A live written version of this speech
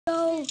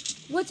So,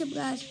 what's up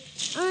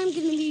guys? I'm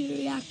gonna be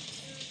reacting.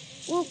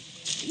 Well,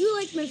 you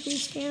like my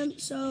face cam,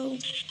 so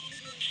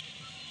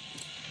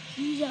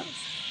he's up.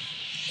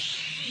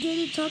 Did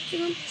you talk to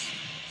him?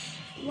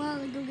 Wow,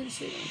 I go get a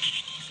shirt on.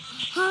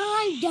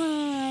 Hi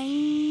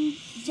guys!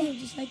 So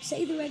just like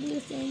say the regular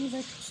things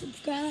like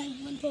subscribe,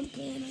 One Pump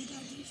Clan,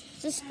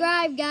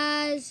 subscribe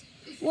guys.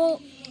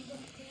 Well,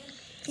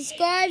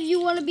 subscribe if you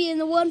want to be in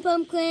the One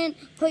Pump Clan.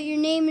 Put your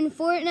name in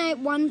Fortnite,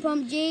 One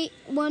Pump J,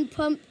 One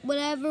Pump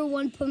whatever,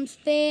 One Pump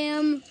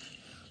Spam,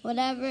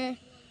 whatever,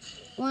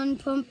 One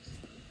Pump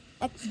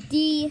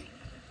XD.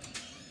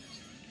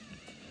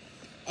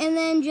 And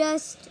then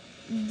just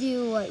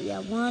do what you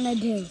want to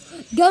do.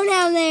 Go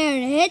down there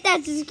and hit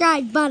that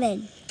subscribe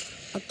button.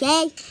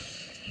 Okay?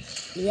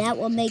 That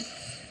will make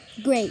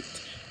great.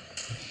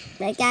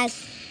 Right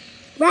guys?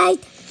 Right?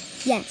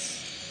 Yes.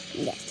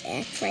 Yes,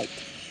 that's right.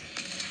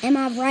 Am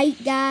I right,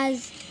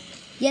 guys?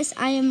 Yes,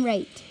 I am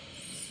right.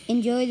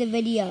 Enjoy the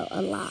video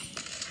a lot.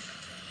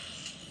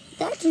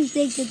 I actually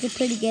think it's a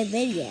pretty good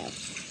video.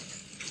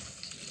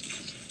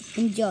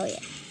 Enjoy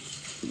it.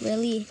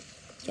 Really,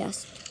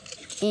 just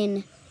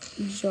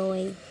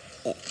enjoy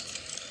it.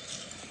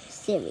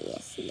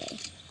 Seriously.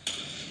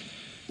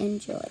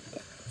 Enjoy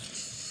it.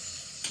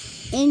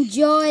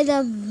 Enjoy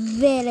the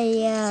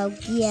video,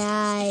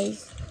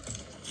 guys.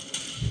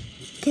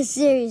 Because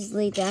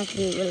seriously, it's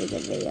actually a really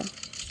good video.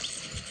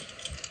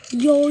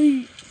 Yo.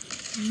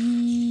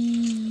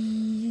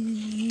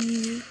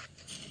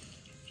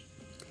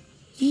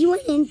 He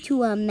went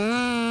into a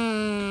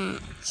match.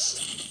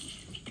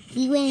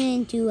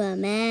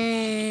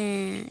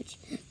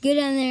 Get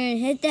on there and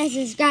hit that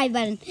subscribe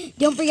button.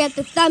 Don't forget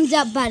the thumbs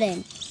up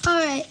button.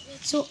 Alright,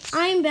 so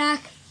I'm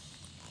back.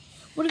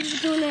 What are we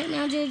doing right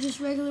now, Jay? Just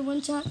regular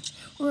one shot?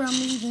 Or I'm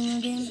leaving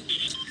again?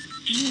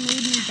 You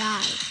made me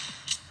die.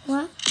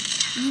 What?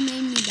 You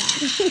made me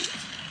die.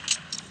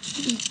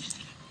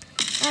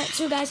 Alright,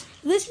 so guys,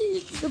 this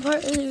is the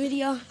part of the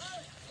video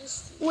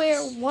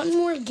where one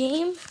more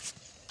game,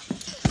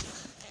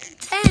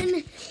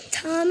 10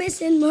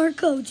 Thomas and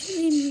Marco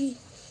joined me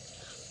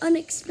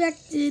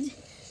unexpected,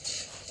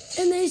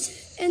 and they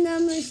asked,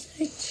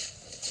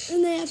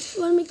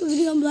 want to make a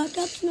video on Black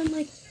Ops, and I'm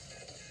like,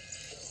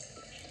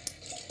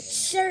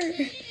 sure.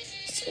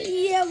 So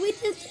yeah, we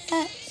did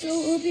that. So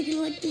hope you can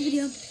like the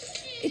video.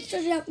 It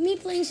started out me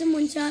playing some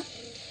one shot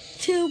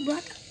to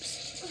Black Ops.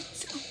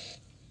 So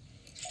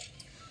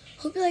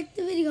hope you like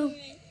the video.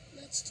 Alright,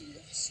 let's do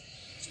this.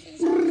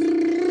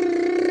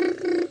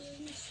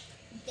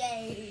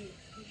 Day.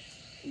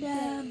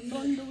 The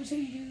bundles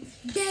and you.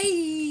 Day.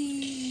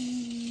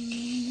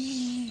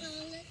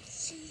 Let's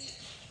see.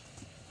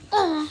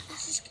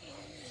 This is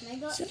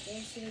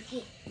good.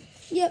 So,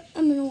 yep,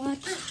 I'm gonna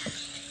watch.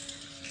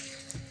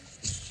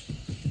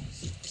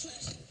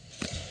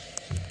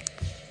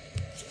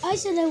 I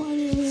said I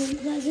wanted to be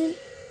pleasant,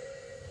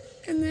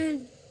 and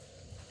then,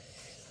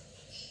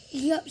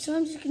 yep, so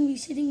I'm just gonna be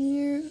sitting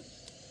here.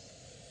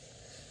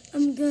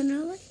 I'm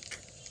gonna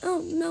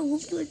oh no,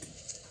 hopefully,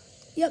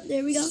 yep,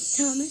 there we go,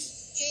 Thomas.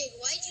 Jade,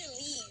 why'd you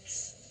leave?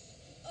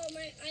 Oh,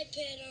 my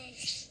iPad,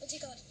 what's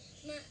it called?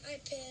 My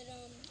iPad,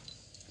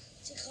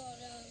 what's it called,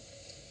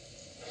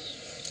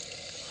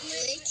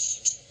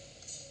 glitched?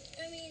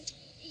 I mean,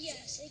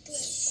 yes, it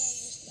glitched, I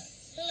just left.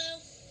 Hello?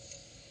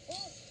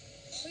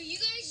 Oh, you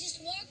guys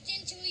just walked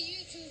into a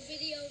YouTube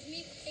video of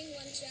me playing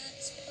one shot,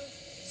 so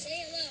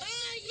say hello.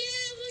 Oh,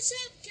 yeah, what's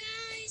up,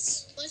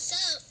 guys? What's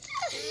up,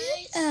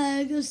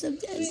 guys? Go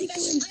sometimes. I'm not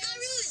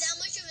really that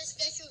much of a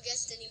special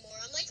guest anymore.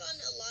 I'm like on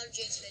a lot of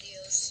Jake's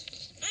videos.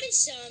 I'm in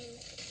some.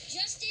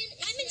 Justin,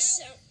 I'm in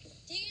some.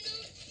 Did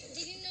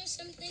you know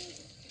something?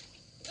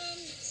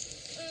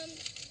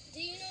 Do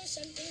you know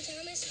something,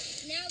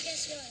 Thomas? Now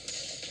guess what?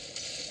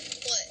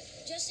 What?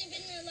 Justin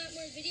been in a lot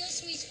more videos,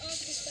 so he's off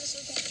the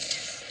special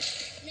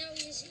guest. Now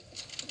he is.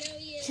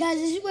 Guys,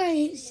 this is where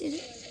he's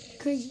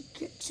crazy.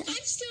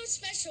 I'm still a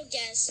special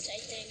guest, I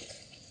think.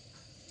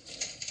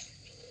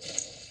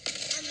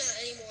 I'm not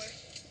anymore.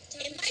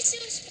 Am I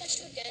still a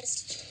special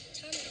guest?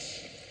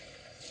 Thomas.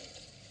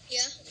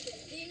 Yeah?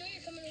 Do you know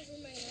you're coming over to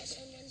my house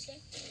on Wednesday?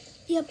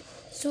 Yep,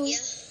 so Yeah.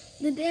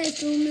 the day I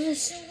film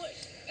this, So what?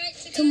 Right,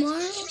 so tomorrow,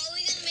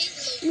 probably gonna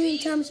make me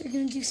and Thomas are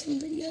going to do some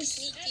videos.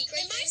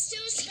 Am I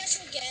still a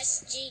special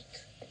guest, Jake?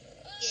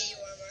 Yeah, you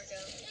are, Marco.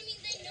 I mean,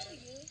 they know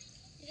you.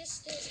 You're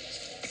just still a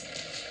special guest.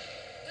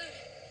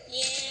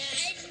 Yeah,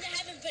 I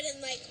haven't been in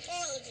like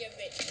all of your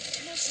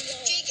videos. Most of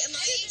y'all. Jake, am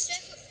I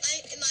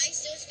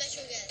still a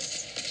special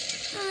guest?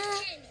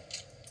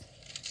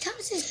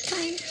 Thomas is I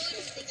kind. really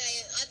don't think I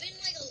am. I've been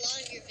in like a lot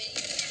of your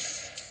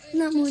videos.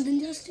 Not more than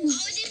Justin. I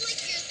was in like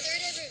your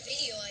third ever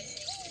video, I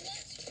think. Oh,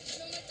 what?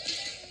 No, my third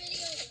ever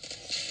video was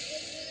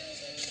when I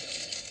was in.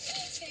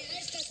 Oh, okay,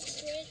 I just got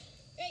this squid.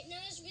 Right, now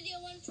this video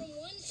went from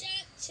one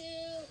shot to.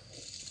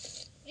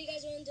 What do you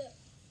guys want to do?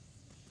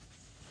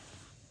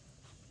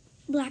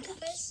 Black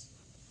Ops.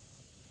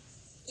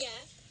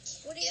 Yeah.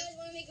 What do you guys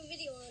want to make a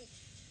video on?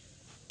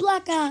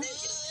 Black Ops.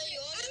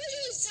 I'm gonna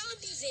do a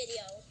zombie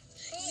video.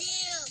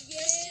 Yeah.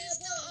 Let's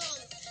do the,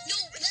 no,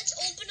 let's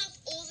open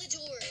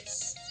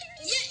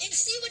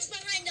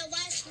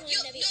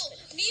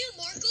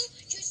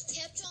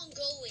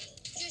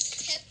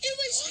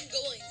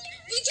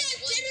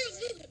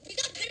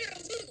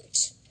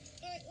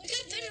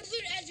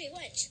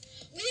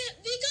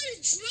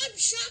drum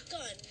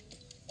shotgun.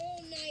 Oh,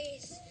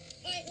 nice.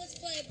 Alright, let's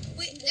play.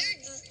 Wait,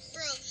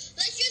 bro,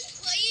 let's just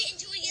play it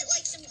until we get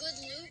like some good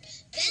loot.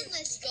 Then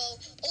let's go.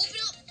 Open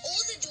up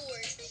all the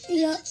doors.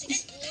 Yeah. Let's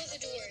explore the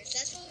doors.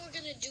 That's what we're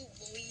gonna do,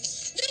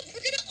 boys. No,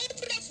 we're gonna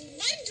open up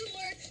one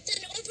door,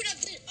 then open up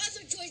the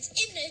other doors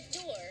in the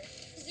door.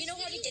 You know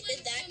how we did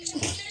that?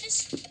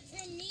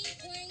 From me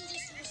playing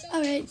this.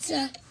 Alright,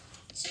 so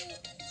To a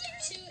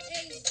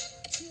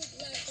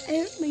black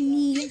I hurt my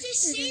knee. At the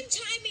same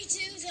time we do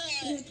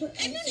everyone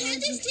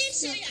had this dance,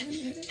 so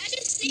yeah. At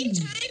the same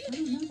time, we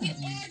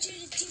all do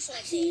the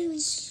default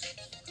dance.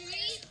 3,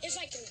 if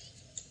I can.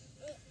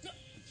 No.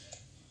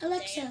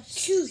 Alexa,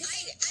 choose.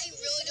 I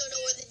really don't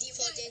know what the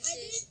default dance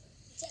is.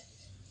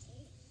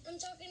 I'm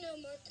talking to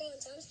Marco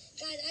and Thomas.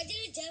 Guys, I did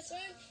a death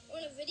run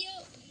on a video.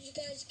 You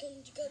guys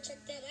can go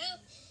check that out.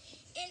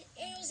 And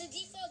it was a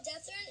default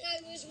death run. I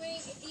was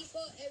wearing a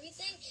default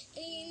everything.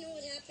 And you know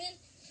what happened?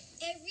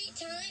 Every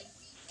time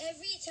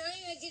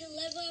I did a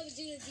level, I would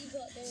do the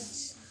default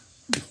dance.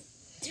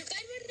 You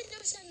guys want to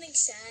know something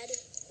sad?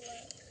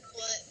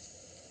 What?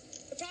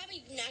 You're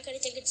probably not going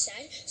to think it's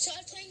sad. So I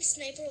was playing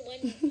Sniper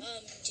 1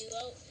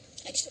 duo.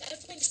 I was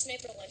playing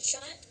Sniper 1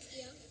 shot.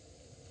 Yeah.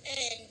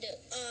 And,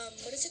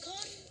 what is it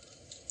called?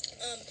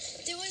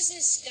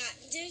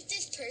 There's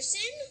this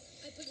person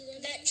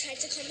that tried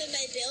to come in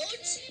my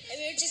build, and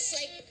we were just,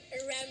 like,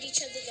 around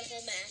each other the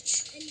whole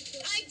match.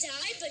 I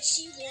died, but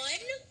she won.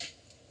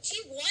 She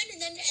won,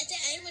 and then at the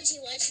end, when she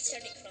won, she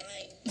started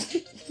crying.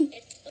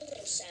 It's a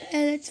little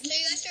sad. So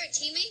you guys start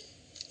teaming?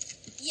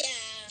 Yeah.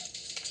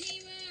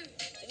 Teamer.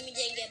 And we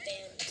didn't get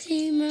banned.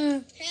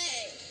 Teamer.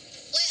 Hey.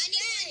 Wait,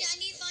 I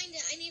need to find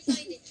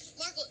it.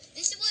 Marco,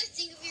 this is what I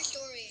think of your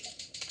story.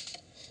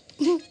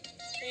 Yeah.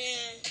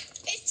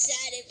 It's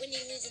sad when you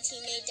lose a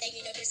teammate that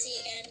you never see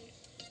again.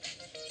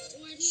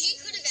 She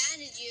could have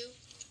added you.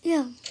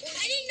 Yeah.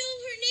 I didn't know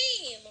her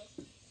name.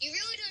 You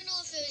really don't know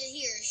if it was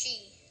he or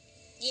she.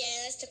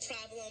 Yeah, that's the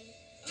problem.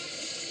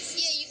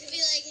 Yeah, you could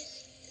be like,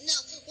 no,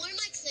 one of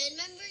my clan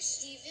members,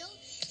 Steveville,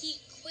 he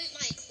quit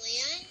my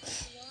clan.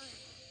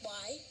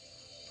 Why?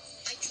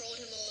 I trolled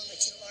him a little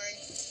bit too hard.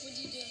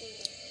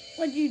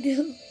 What'd you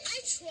do?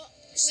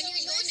 When he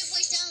was going to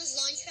place down his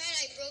launch pad,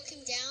 I broke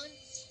him down.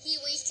 He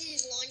wasted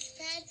his launch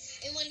pad,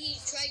 and when he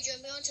tried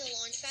jumping onto the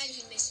launch pad, he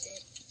missed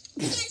it.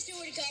 You guys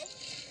know where to go.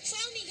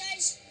 Follow me,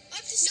 guys.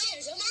 Up the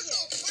stairs. No, Marco,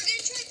 we're going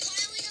to try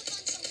piling up on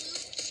some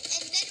loot,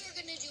 and then we're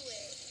going to do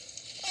it.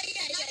 Oh,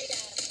 yeah.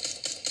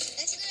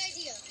 That's a good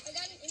idea. I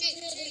got it.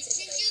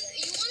 Since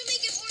you want to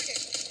make it harder.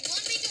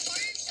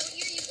 So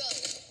here you go.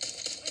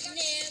 Nah,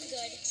 I'm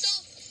good. So,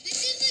 this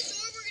is the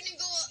door we're going to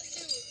go up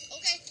through,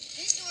 okay?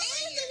 This door All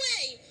right the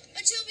here. way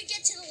until we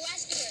get to the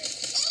last door.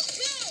 Oh,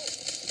 Go!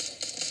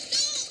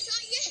 no,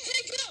 not yet.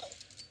 Go!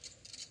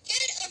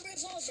 Get a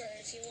revolver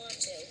if you want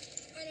to.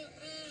 I don't,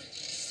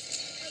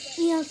 okay.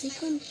 Yeah, I'll take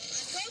one. Go.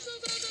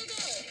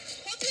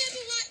 Hope we have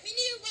a lot. We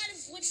need a lot of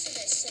wood for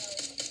this, so.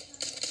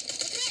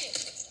 Okay.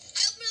 I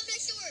open up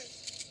next door.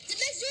 The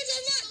next door's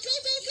unlocked. Go.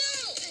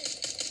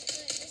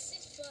 Alright, this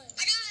is fun.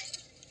 I got it.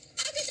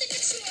 I'll get the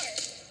next door.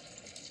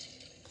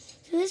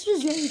 So this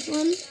was really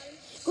fun.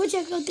 Go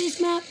check out this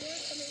map.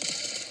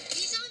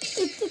 These zombies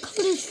If the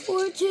code is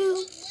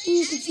 42, and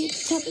you can see at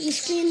the top of the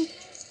screen.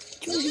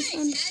 It's really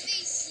fun. have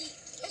a seat.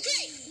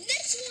 Okay,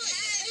 next one.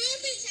 I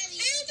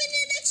opened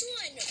the next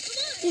one. Come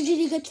on. If the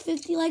video gets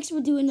 50 likes,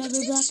 we'll do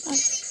another black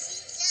box.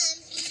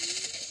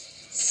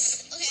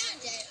 Okay, I'm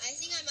dead. I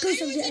think I'm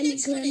Goes up to any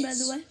clan, by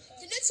the way.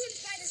 The next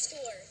one's by the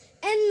store.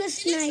 And the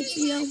snipe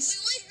video. We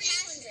went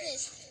past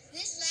this.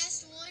 This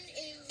last one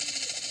is we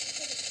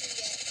couldn't do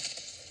yet.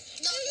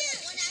 No, Oh, the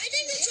yeah. one I after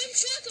think the this. drum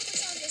shotgun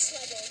was on this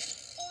level.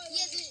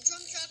 Yeah, the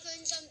drum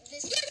shotgun's on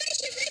this. Yeah, right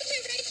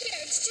here.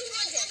 It's 200.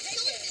 I'm Right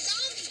killing here. the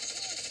zombies.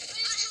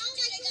 How am I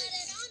killing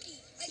the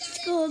zombies?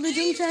 Let's go. The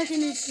drum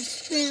shotgun is the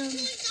spam.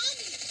 I'm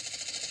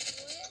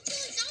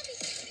killing zombies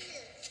over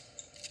here.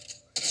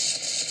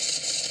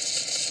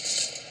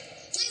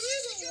 Wait,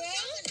 where's the drum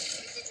shotgun?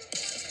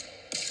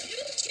 You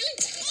were killing.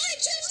 Oh, I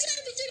killed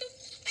somebody, dude.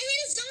 I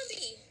hit a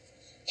zombie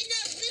in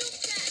that little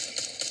crack.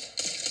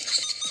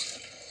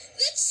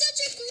 That's such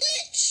a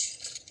glitch.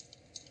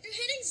 You're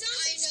hitting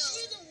zombies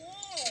through the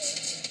wall.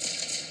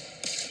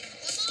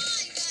 Come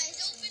on, guys,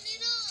 open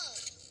it up.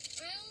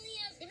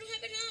 We don't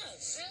have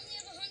enough. Oh, we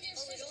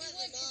don't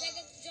have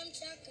enough. Drum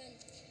shotgun.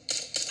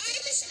 I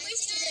just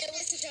wasted it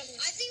with the drum.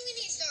 I think we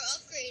need to start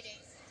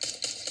upgrading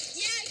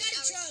Yeah, I got a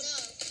our drum.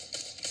 stuff.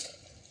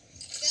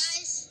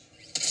 Guys.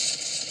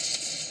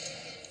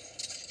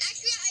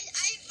 Actually,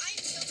 I'm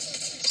so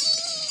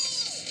close.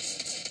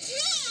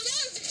 No,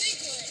 that was a big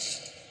one.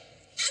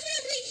 I'm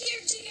gonna be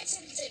here to get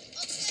something.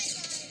 Okay,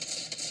 guys.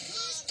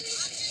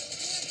 I'm just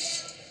going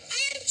down. I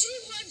have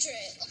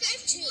 200. Okay, I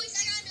have 2. boys,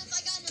 I got enough.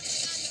 Come on,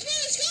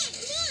 let's go.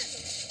 Come on.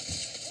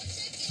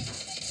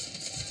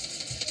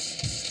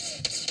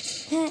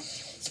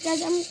 So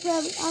guys,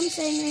 I'm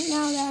saying right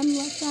now that I'm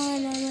left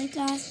behind and like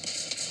that.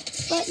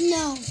 But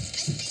no,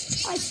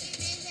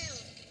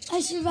 I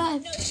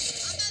survived. I'm about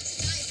to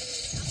die,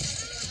 boys. I'm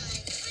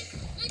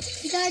about to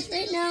die. You guys,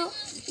 right now,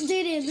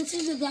 Jaden, this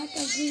is the black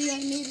guy video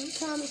I made with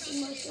Thomas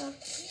and Marsha.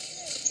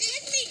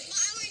 Get me!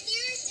 Our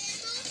nearest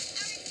ammo.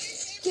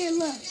 Here,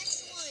 look.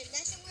 Next one.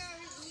 That's where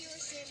our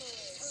nearest ammo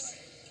is.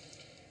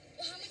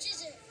 How much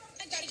is it?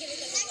 I gotta get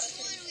it. Next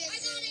one we have. I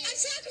got it. I'm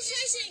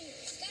sacrificing.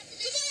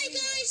 Goodbye,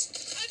 guys.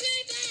 I'll be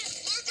right back.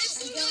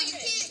 Marco, no, you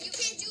can't. You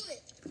can't do it.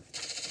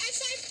 I have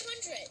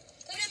 500.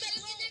 But I'm at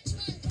the next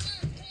one. Come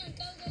on,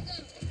 go.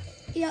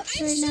 Yep, I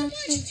have right so now.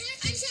 much.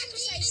 I'm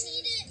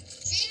sacrificing.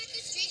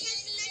 Jake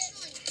has the next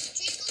one.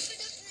 Jake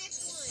opened up the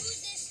next one.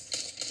 Who's this?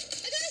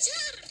 I got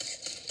attacked.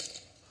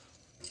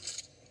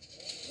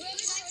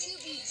 Whoever's that two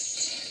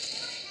beast?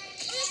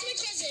 Oh, that's my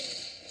cousin.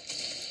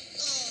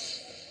 Oh.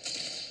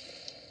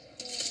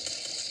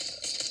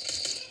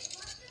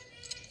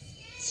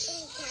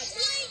 Oh, God.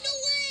 Wait, no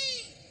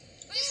way.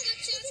 I just got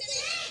shotgun.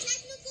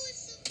 Technical is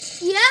so...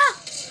 Yeah.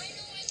 I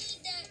know I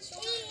need that.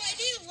 So Oh, I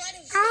need a lot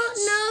of... I don't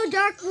know,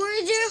 Dark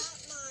Voyager.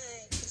 Oh,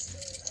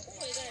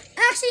 my God.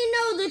 Actually,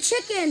 no, the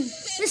chicken.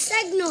 The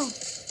signal. I'm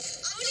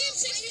waiting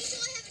until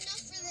I have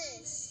enough for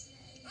this.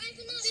 I have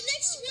enough. The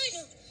next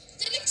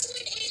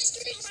one is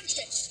 300.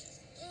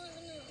 I don't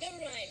have enough.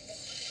 Never mind.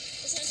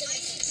 It's not I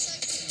need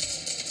such...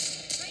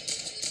 I need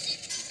 2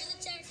 sticks for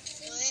the tactics.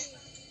 What?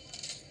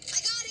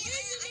 I got it.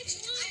 Where's the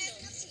next one? I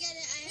have enough to get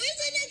it. Where's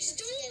the next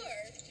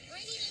door?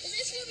 Is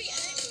this where we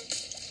end?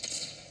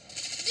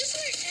 This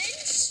where it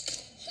ends?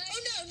 Oh,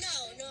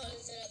 no.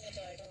 There's another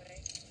door. Don't worry.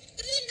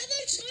 There's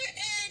another door,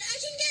 and I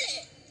can get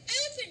it. I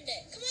opened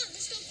it. Come on,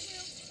 let's go,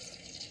 crew.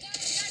 Got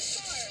it. Not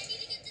far. I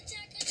need to get the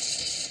tactics.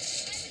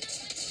 I have enough.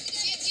 I want to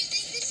get it. Do you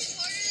think this is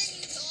harder than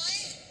you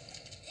thought?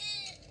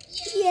 Yeah.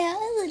 Yeah,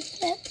 a little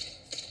bit.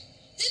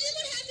 This is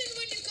what happens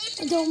when you go to...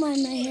 I don't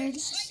mind my hair. I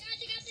got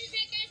this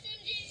big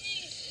SMG.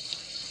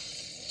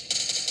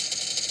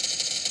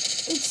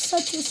 It's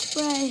such a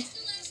spray.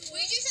 We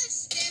just have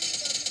spamming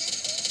guns.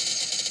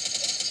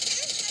 That's all we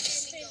have. We don't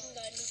have spamming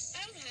guns.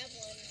 I don't have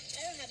one.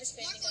 I don't have a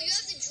spamming gun. Marco, you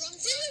have the drum.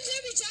 This is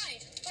where we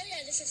died. Oh,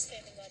 yeah, this is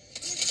spamming gun.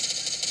 Yeah, this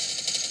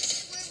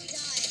is where we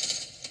died.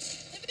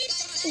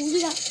 Oh,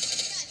 we got...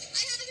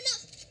 I have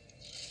enough.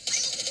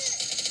 I opened it.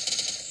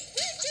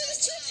 Wait, there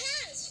was 2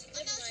 paths.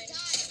 I'm about to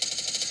die.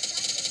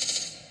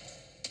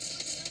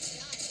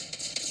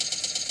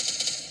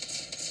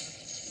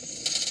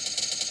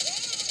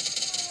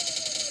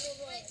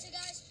 Wait, so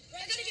guys,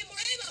 I gotta get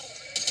more ammo.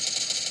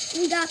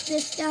 We got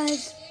this,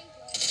 guys.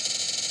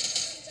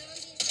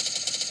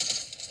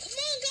 Come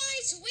on,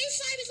 guys. Wave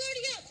 5 is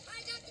already up.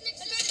 I got the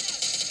next I one. got it up.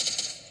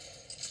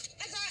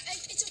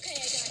 It's okay.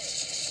 I got it.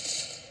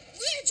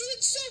 We're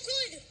doing so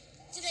good.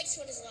 The next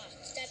one is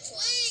locked. That's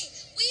locked. Wait,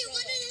 we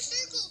went in a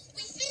circle.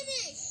 We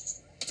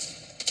finished.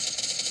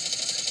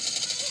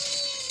 Oh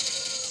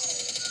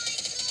my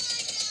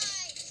God,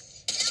 guys.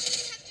 Now we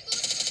have to go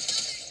to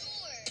another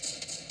door.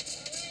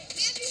 Alright.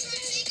 We have to try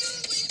to make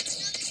our way to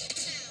another door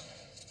now.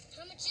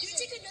 How much is You it?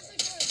 take another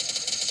door.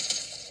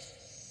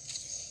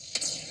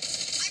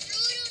 I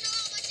really don't know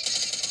how much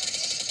another door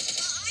is,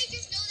 but I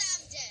just know that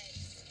I'm dead.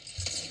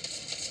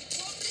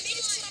 Well, we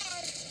made it far.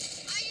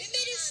 We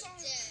made it far.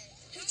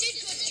 We did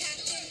good,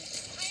 Captain.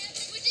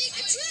 We did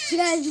good. You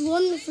guys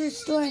won the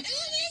first door.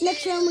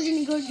 Next round, we're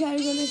gonna go try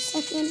to go to the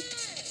second.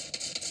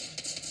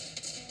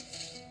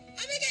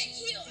 I'm gonna get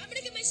healed. I'm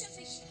gonna get myself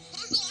a heal.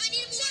 Marco, I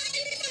need more. I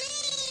need more.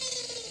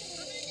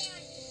 I'm gonna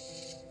die.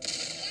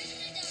 Guys,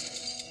 I'm gonna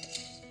die.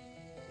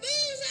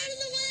 Move out of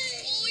the way.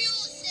 Oh, we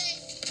all say,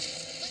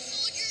 but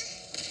soldier,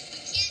 we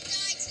can't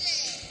die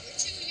today. We're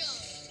too young.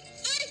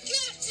 I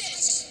got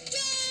this.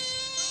 Go!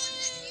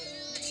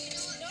 You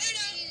know what? No.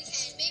 Maybe we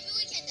can. Maybe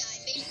we can die.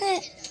 Maybe we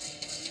can die.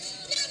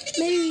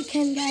 Maybe we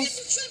can, guys.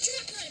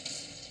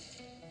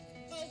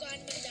 Oh God, I'm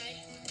gonna die.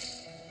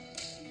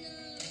 No.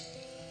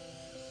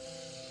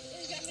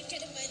 I'm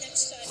getting my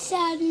next gun.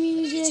 Sad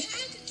music.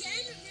 Attack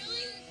again?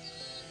 Really?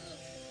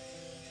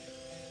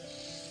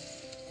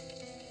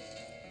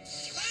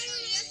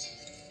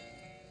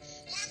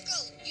 Marco,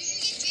 you should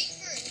get Jake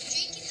first.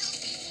 Jake can help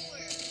you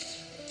more.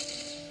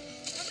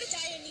 I'm gonna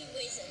die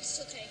anyways.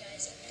 It's okay,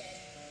 guys. I'm dead.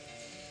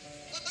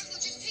 Marco,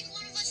 just pick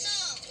one of us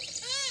up.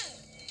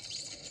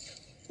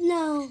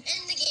 No.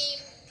 End the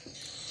game.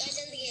 Guys,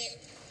 end the game.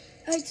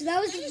 Alright, so that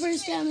was the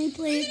first time we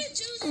played.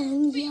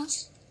 And yeah. How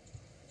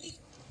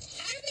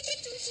did we get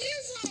through here,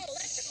 though?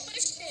 That's the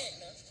question.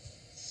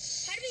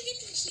 How did we get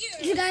through here?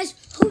 So guys,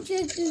 hope you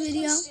liked the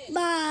video.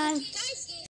 Bye.